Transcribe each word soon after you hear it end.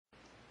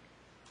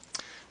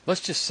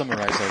Let's just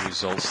summarize our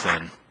results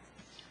then.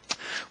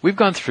 We've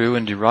gone through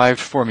and derived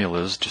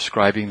formulas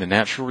describing the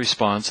natural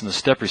response and the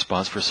step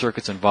response for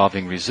circuits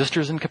involving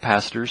resistors and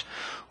capacitors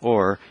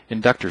or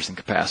inductors and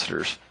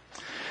capacitors.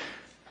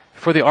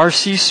 For the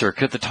RC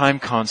circuit, the time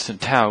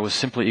constant tau was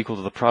simply equal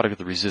to the product of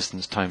the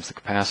resistance times the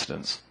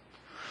capacitance.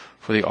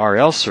 For the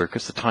RL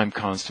circuits, the time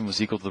constant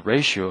was equal to the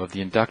ratio of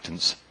the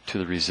inductance to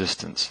the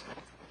resistance.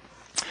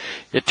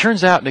 It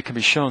turns out, and it can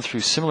be shown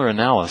through similar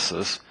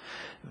analysis,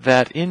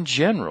 that in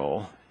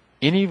general,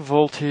 any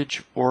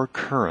voltage or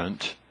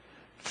current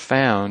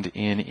found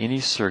in any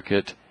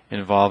circuit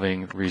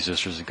involving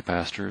resistors and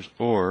capacitors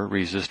or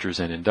resistors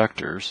and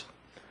inductors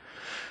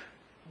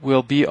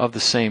will be of the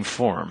same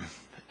form.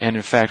 And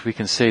in fact, we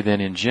can say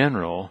then in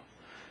general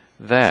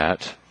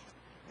that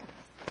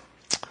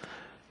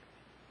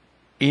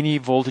any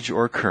voltage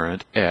or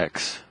current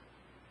X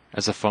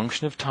as a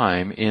function of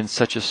time in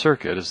such a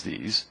circuit as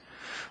these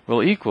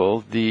will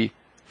equal the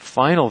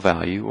final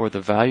value, or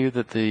the value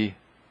that the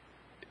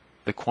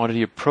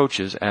quantity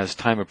approaches as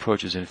time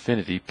approaches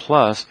infinity,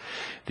 plus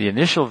the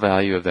initial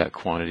value of that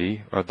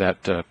quantity, or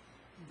that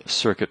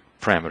circuit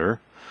parameter,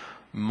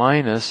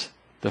 minus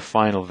the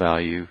final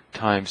value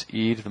times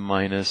e to the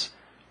minus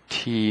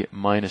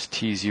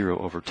t0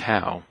 over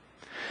tau.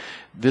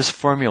 This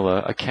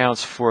formula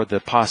accounts for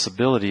the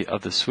possibility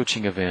of the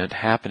switching event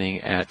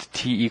happening at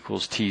t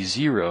equals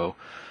t0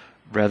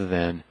 rather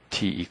than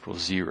t equals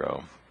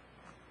 0.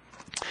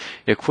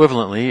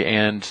 Equivalently,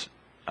 and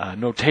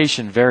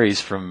notation varies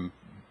from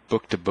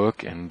book to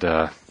book, and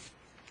I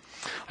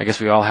guess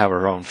we all have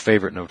our own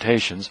favorite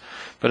notations,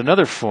 but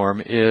another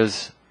form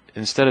is,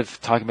 instead of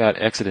talking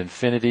about x at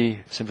infinity,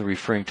 simply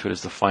referring to it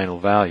as the final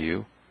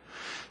value.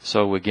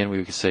 So again,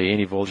 we could say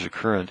any voltage or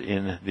current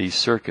in these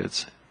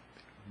circuits,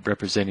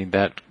 representing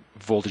that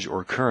voltage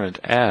or current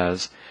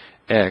as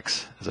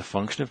x as a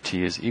function of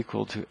t is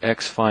equal to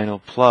x final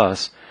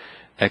plus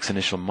x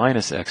initial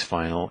minus x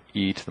final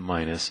e to the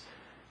minus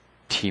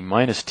t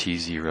minus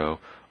t0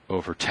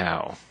 over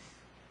tau.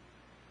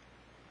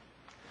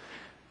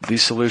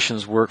 These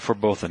solutions work for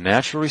both a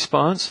natural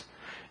response,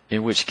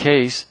 in which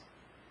case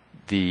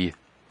the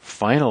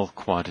final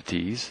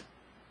quantities,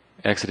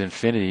 x at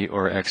infinity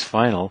or x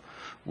final,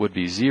 would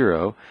be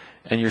 0,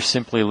 and you're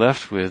simply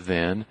left with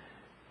then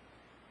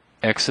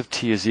x of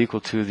t is equal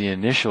to the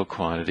initial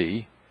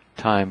quantity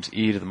times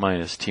e to the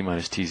minus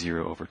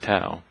t0 over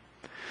tau.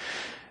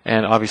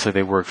 And obviously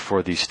they work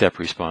for the step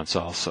response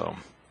also.